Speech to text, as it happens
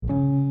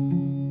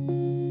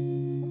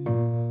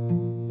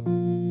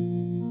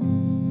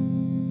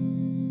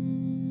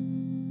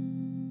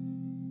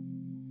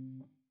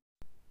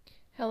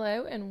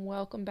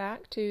welcome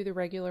back to the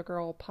Regular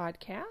Girl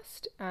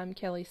podcast. I'm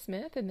Kelly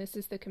Smith, and this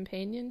is the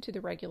companion to the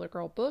Regular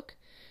Girl book,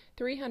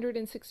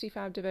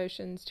 365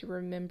 Devotions to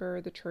Remember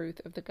the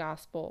Truth of the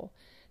Gospel.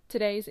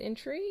 Today's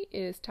entry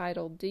is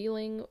titled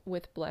Dealing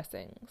with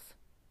Blessings.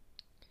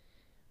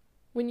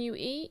 When you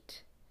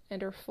eat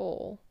and are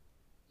full,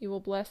 you will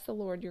bless the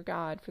Lord your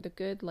God for the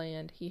good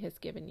land he has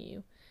given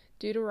you.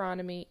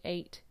 Deuteronomy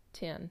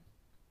 8:10.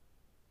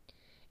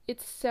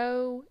 It's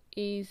so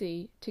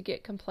easy to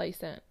get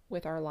complacent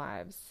with our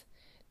lives.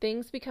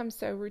 Things become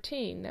so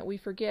routine that we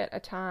forget a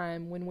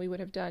time when we would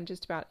have done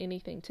just about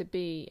anything to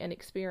be and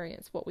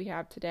experience what we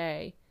have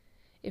today.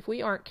 If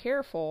we aren't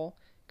careful,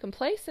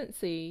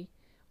 complacency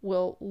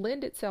will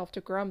lend itself to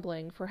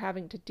grumbling for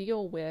having to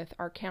deal with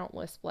our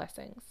countless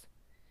blessings.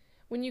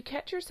 When you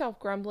catch yourself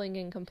grumbling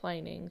and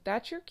complaining,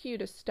 that's your cue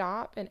to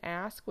stop and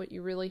ask what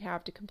you really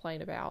have to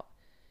complain about.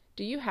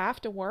 Do you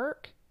have to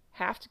work?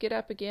 Have to get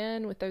up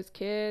again with those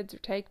kids or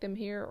take them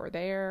here or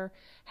there,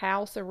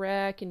 house a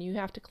wreck and you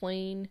have to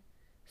clean?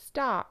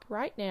 Stop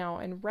right now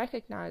and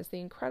recognize the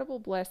incredible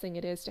blessing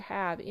it is to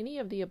have any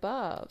of the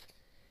above.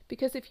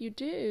 Because if you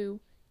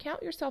do,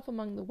 count yourself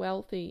among the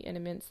wealthy and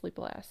immensely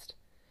blessed.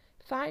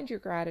 Find your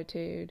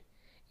gratitude.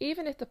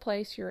 Even if the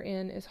place you're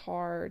in is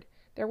hard,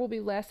 there will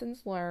be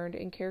lessons learned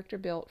and character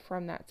built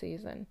from that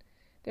season.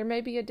 There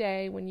may be a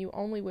day when you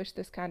only wish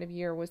this kind of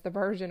year was the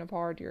version of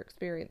hard you're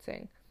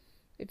experiencing.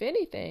 If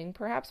anything,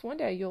 perhaps one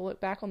day you'll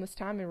look back on this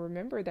time and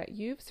remember that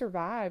you've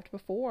survived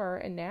before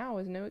and now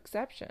is no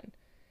exception.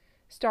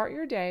 Start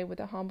your day with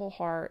a humble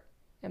heart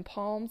and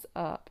palms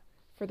up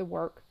for the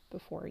work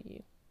before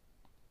you.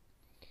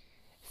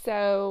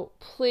 So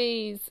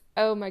please,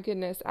 oh my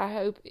goodness, I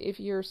hope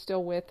if you're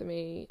still with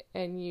me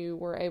and you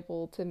were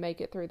able to make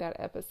it through that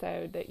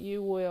episode that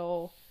you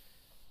will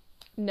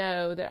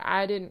know that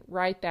I didn't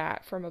write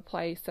that from a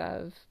place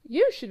of,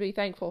 you should be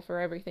thankful for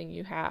everything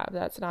you have.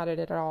 That's not it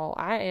at all.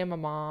 I am a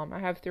mom. I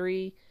have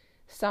 3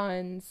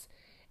 sons,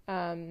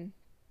 and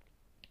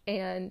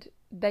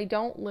they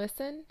don't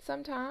listen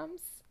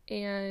sometimes,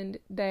 and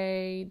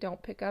they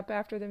don't pick up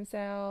after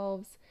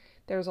themselves.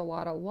 There's a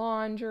lot of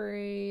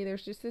laundry.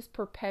 There's just this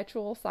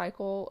perpetual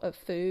cycle of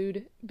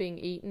food being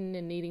eaten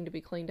and needing to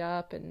be cleaned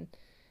up and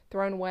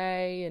thrown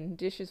away and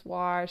dishes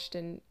washed.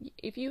 And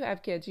if you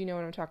have kids, you know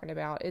what I'm talking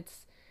about.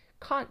 It's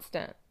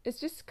constant. It's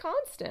just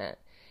constant.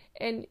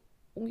 And,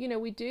 you know,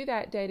 we do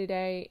that day to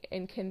day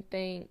and can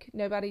think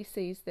nobody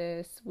sees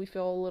this. We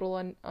feel a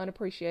little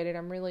unappreciated.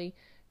 I'm really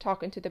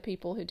talking to the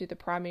people who do the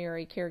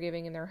primary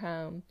caregiving in their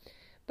home.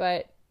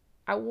 But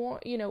I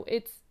want,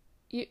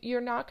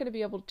 you're not going to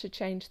be able to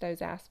change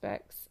those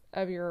aspects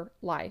of your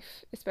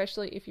life,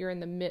 especially if you're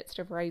in the midst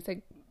of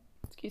raising,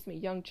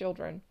 young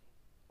children.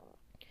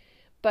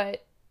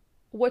 But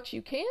what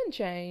you can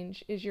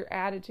change is your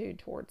attitude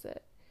towards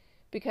it.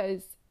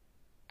 Because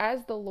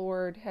as the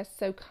Lord has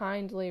so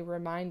kindly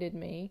reminded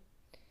me,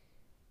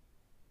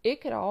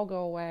 it could all go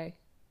away.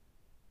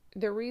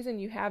 The reason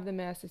you have the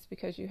mess is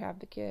because you have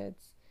the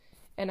kids.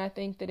 And I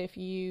think that if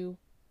you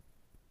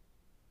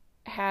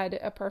had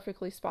a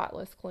perfectly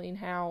spotless, clean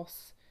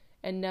house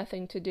and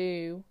nothing to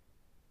do,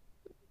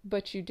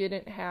 but you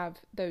didn't have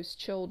those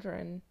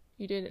children,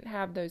 you didn't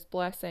have those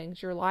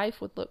blessings, your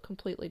life would look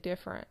completely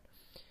different.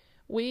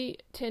 We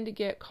tend to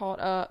get caught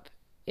up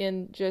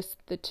in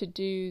just the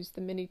to-dos,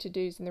 the many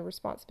to-dos and the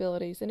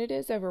responsibilities, and it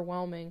is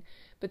overwhelming.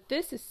 But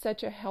this is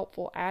such a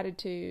helpful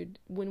attitude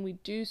when we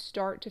do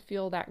start to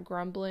feel that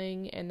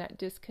grumbling and that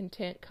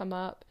discontent come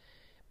up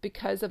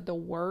because of the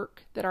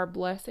work that our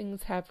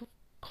blessings have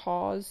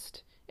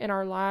caused in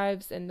our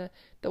lives and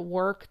the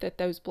work that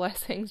those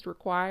blessings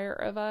require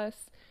of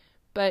us.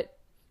 But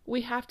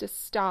we have to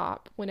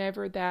stop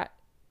whenever that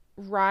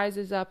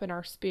rises up in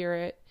our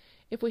spirit.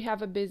 If we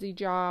have a busy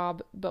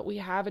job, but we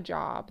have a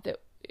job that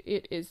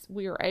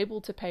we are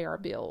able to pay our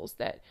bills,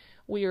 that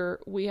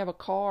we have a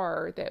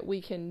car that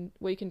we can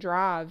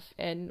drive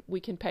and we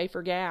can pay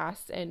for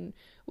gas and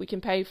we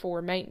can pay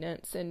for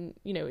maintenance. And,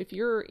 if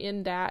you're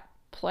in that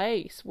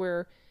place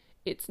where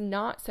it's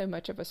not so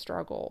much of a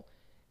struggle,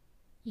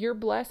 your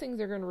blessings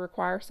are going to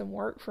require some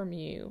work from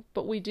you.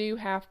 But we do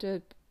have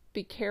to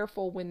be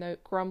careful when the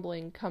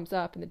grumbling comes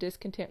up and the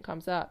discontent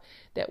comes up,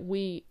 that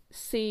we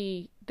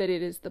see that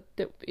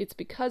it's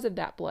because of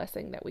that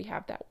blessing that we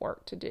have that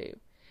work to do,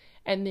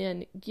 and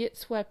then get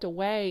swept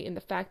away in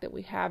the fact that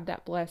we have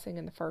that blessing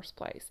in the first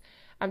place.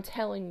 I'm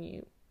telling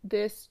you,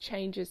 this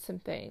changes some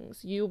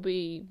things. You'll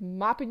be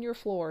mopping your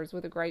floors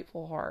with a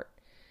grateful heart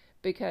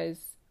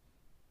because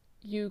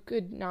you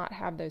could not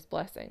have those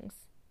blessings.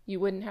 You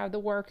wouldn't have the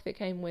work that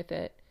came with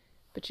it,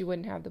 but you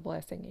wouldn't have the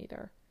blessing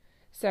either.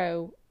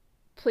 So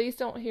please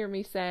don't hear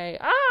me say,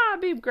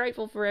 be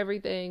grateful for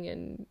everything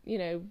and,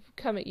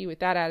 come at you with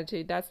that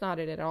attitude. That's not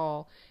it at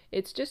all.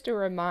 It's just a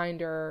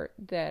reminder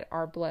that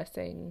our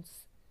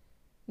blessings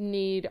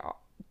need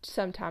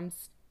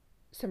sometimes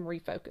some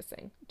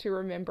refocusing to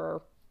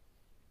remember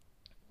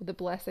the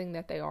blessing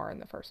that they are in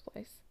the first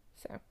place.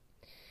 So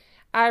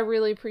I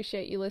really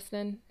appreciate you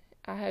listening.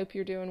 I hope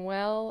you're doing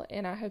well,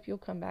 and I hope you'll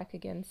come back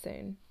again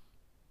soon.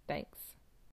 Thanks.